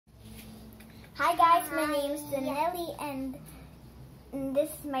Hi guys, my name is Danelle and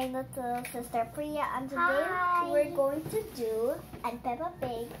this is my little sister Priya, and today we're going to do a Peppa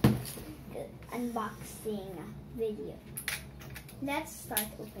Pig unboxing video. Let's start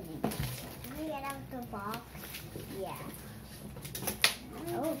opening. Can we get out the box? Yeah.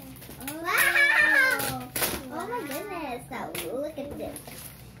 Oh. Wow! Oh my goodness, now look at this.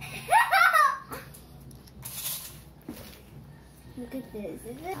 Look at this.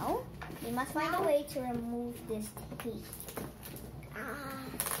 Now, we must find a way to remove this tape.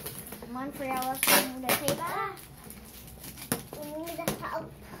 Come on, Priya, let's remove the tape. We need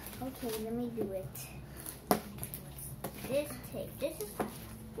help. Okay, let me do it. This tape. This is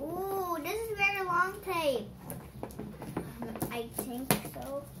very long tape. I think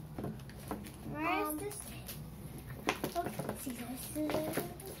so. Where is this tape? Okay, scissors.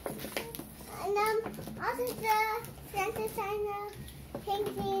 And also the Santa China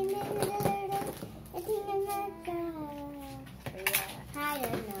painting I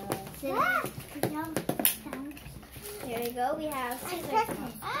don't know. Here we go. We have scissors.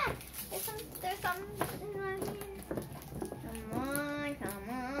 There's some around here. Come on.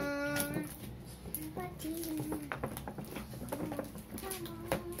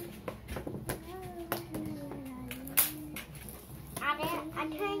 I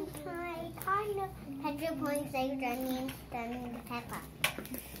turned my kind of head points like standing Peppa.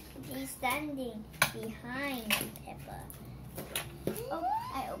 She's standing behind Peppa. Oh,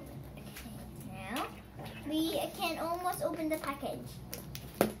 I opened it. Okay, now we can almost open the package.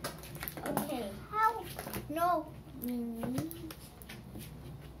 Okay. How? No. We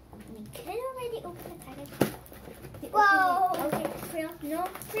can already open the package. Whoa. Okay, Prielle. No,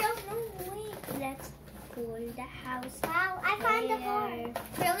 wait. Let's pull the house. Wow, I found the heart.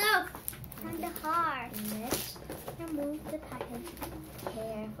 Prielle, no. Found the heart. Let's remove the package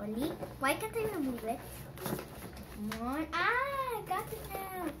carefully. Why can't I remove it? Come on. I got it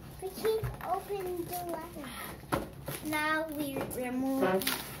now. We can't open the letter. Now we remove.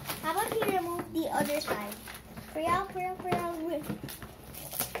 How about we remove the other side? Prielle.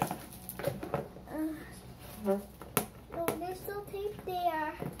 Oh, there's still tape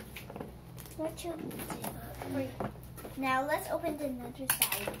there. What should we do? Now let's open the other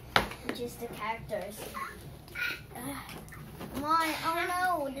side, which is the characters. Come on. Oh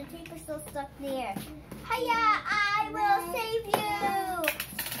no, the tape is still stuck there. Hiya, I will save you.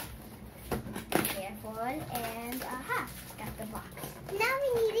 Careful, and got the box. Now we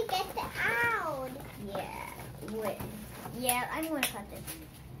need to get it out. Yeah, I'm going to cut it.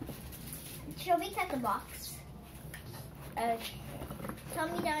 Shall we cut the box? Okay. Tell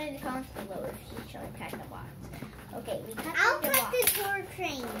me down in the comments below if you should cut the box. Okay, we cut the box. I'll cut the door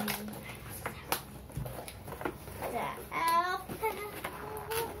train.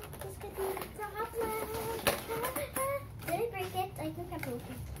 Did I break it? I think I broke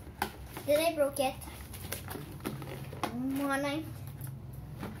it. Did I broke it? Come on, I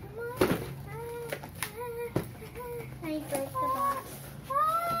broke the box.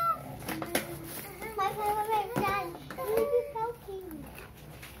 Wait, Dad. You're helping.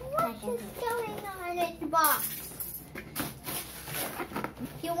 What is going on with the box?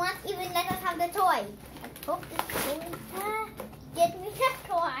 You won't even let us have the toy. I hope this toy. Get me the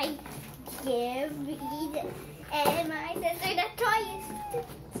toy. Give me and my sister the toy.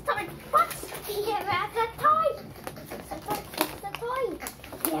 Start. What? Give us the toy. It's the toy.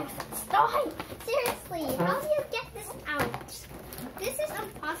 Yes, it's toy. Seriously, how do you get this out? This is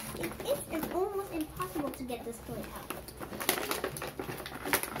impossible. It is almost impossible to get this toy out.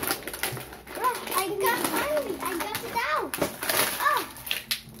 I got it out. Oh,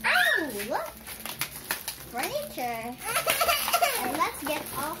 ow! Look, furniture. And let's get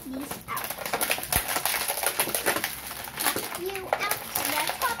all these out. Pop you out.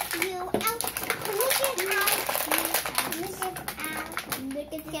 Let's pop you out. Look at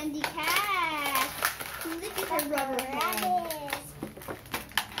Look at Candy Cat. Look at the rubber rabbit.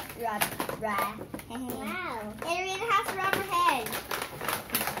 Wow. And it has rubber head.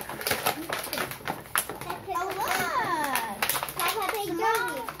 Oh look! Peppa Pig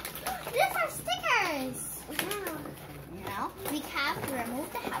Joey. These are stickers. Wow. Now we have to remove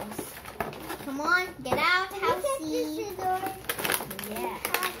the house. Come on, get out, housey. Yeah.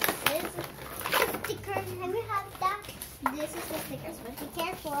 This is the stickers. Have you had that? This is the stickers, but be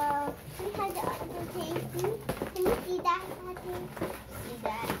careful. We have the other thing. Can you see that? See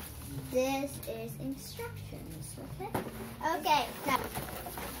that? This is instructions. Okay. Now,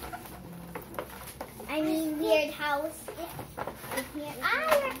 I mean, weird house. You're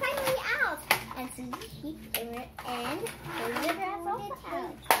finally out. And so you keep it and the grass also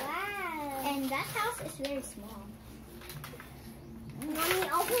out. Wow. And that house is very small. Mommy,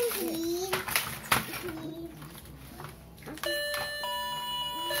 open please. Please.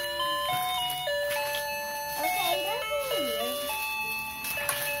 Okay, that's really weird.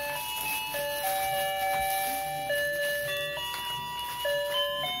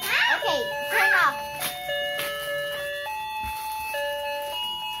 Okay, turn off.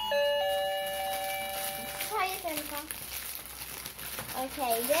 How you turn it off?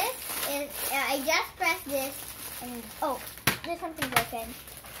 Okay, this is. I just pressed this, and oh, there's something broken.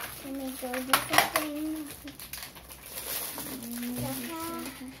 Let me go do something.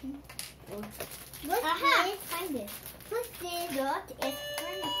 What's this? Find this. What's this? That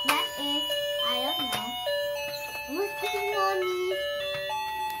is, I don't know. What's this, Mommy?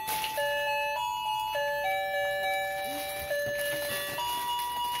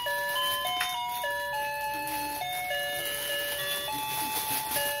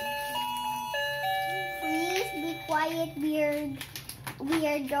 Please be quiet,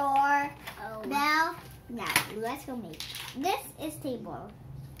 weird door. Oh. Now, let's go make. This is table.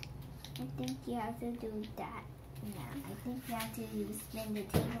 I think you have to do that. No, I think you have to spin the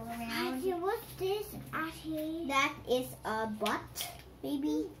table around. Auntie, what's this, Auntie? That is a butt,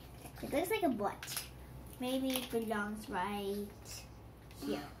 maybe. It looks like a butt. Maybe it belongs right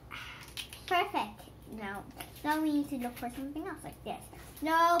here. Perfect. Now we need to look for something else like this.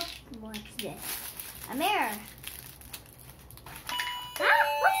 Nope. What's this? A mirror. Ah,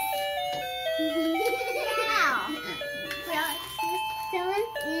 Now.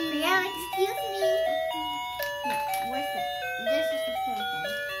 Prielle, excuse me. No, where's the? This is the full thing.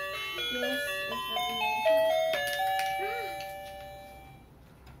 This is the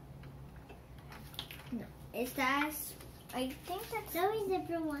no. Is that? I think that's. Zoe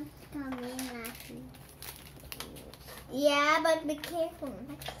Zipper wants to come in, actually. Yeah, but be careful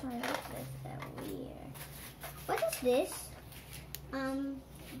next time. This is so weird. What is this?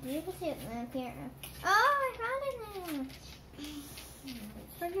 Do you see it here? Oh, I found it now.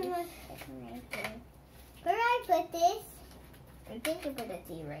 Where I put this? I think you put a T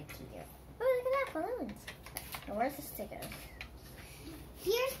right here. Oh, look at that balloons. Now, where's the stickers?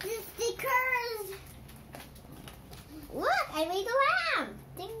 Here's the stickers. Look, I made a lamp.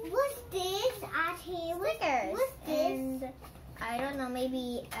 What's this, Auntie? Stickers. What's this? And I don't know.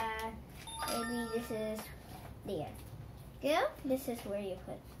 Maybe this is there. Yeah, this is where you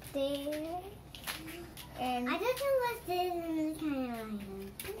put there. And I don't know what's this kind of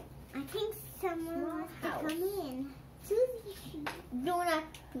item. I think someone wants to come in. Susie. do not.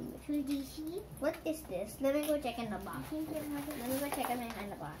 Susie sheep. What is this? Let me go check in the box. I think it was Let me go check in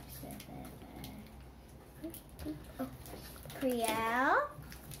the box. Oh, Prielle.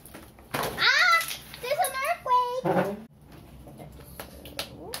 Ah! There's an earthquake!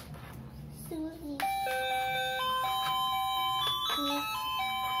 Susie.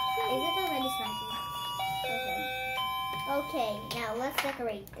 Is it already starting? Okay, now let's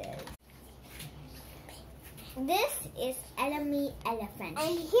decorate this. This is Elamy Elephant.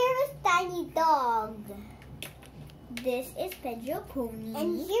 And here is Tiny Dog. This is Pedro Pony.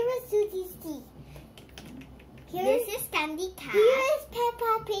 And here is Susie's teeth. This is Candy Cat. Here is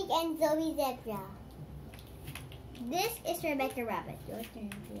Peppa Pig and Zoe Zebra. This is Rebecca Rabbit. Your turn,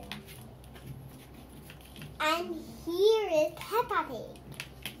 Prielle. And here is Peppa Pig.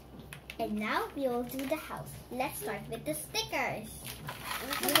 And now we will do the house. Let's start with the stickers.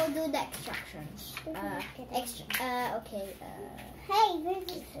 We will do the extractions. Okay. Hey, where's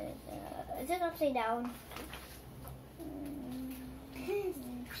this? Is it upside down?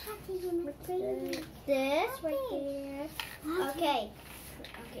 This right here. Okay.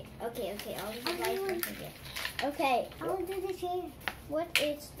 I'll do the light right here. Okay. I will do the chair. What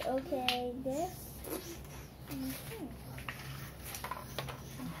is this?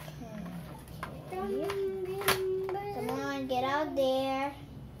 Come on, get out there.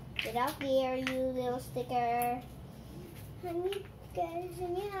 Get out there, you little sticker. Honey, guys,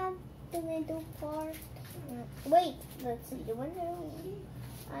 can you have the window part? Wait, let's see the window.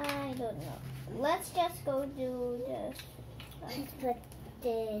 I don't know. Let's just go do this. Let's put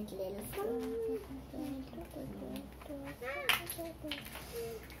this little phone.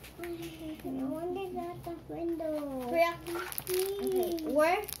 I wonder that's the window. Okay,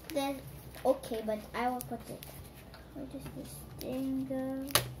 where the... Okay, but I will put it. Where does this thing go?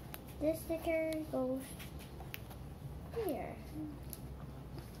 This sticker goes here.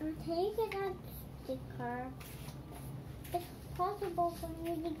 Can you get that sticker? It's possible for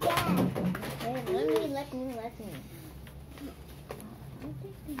me to get. Okay, let me.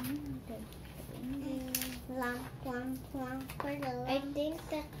 I think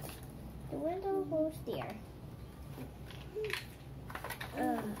that The window goes there.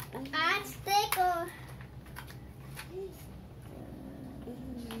 Add sticker.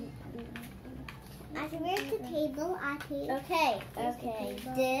 Where's the table, Auntie? Okay, Where's the okay.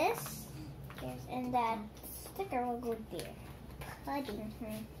 table? This, and that sticker will go there. Buddy.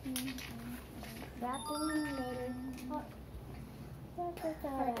 Wrap them later.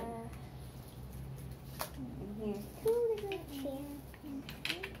 Here's two little chairs. I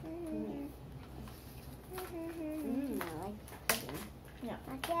like pudding. No,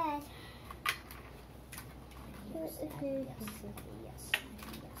 not yet.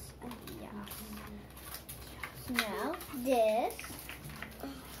 Now this.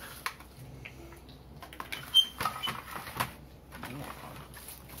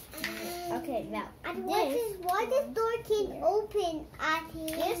 Okay, now And why this door can't open,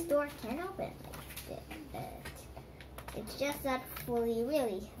 Auntie? this door can open. It's just not fully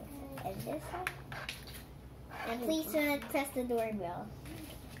really. And this one. And please do not press the doorbell.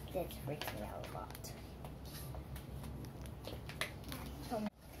 That freaks me out a lot.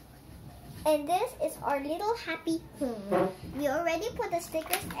 And this is our little happy home. We already put the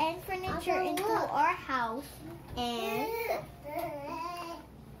stickers and furniture into our house.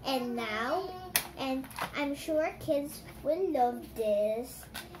 And now, and I'm sure kids will love this.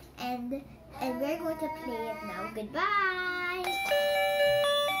 And we're going to play it now. Goodbye.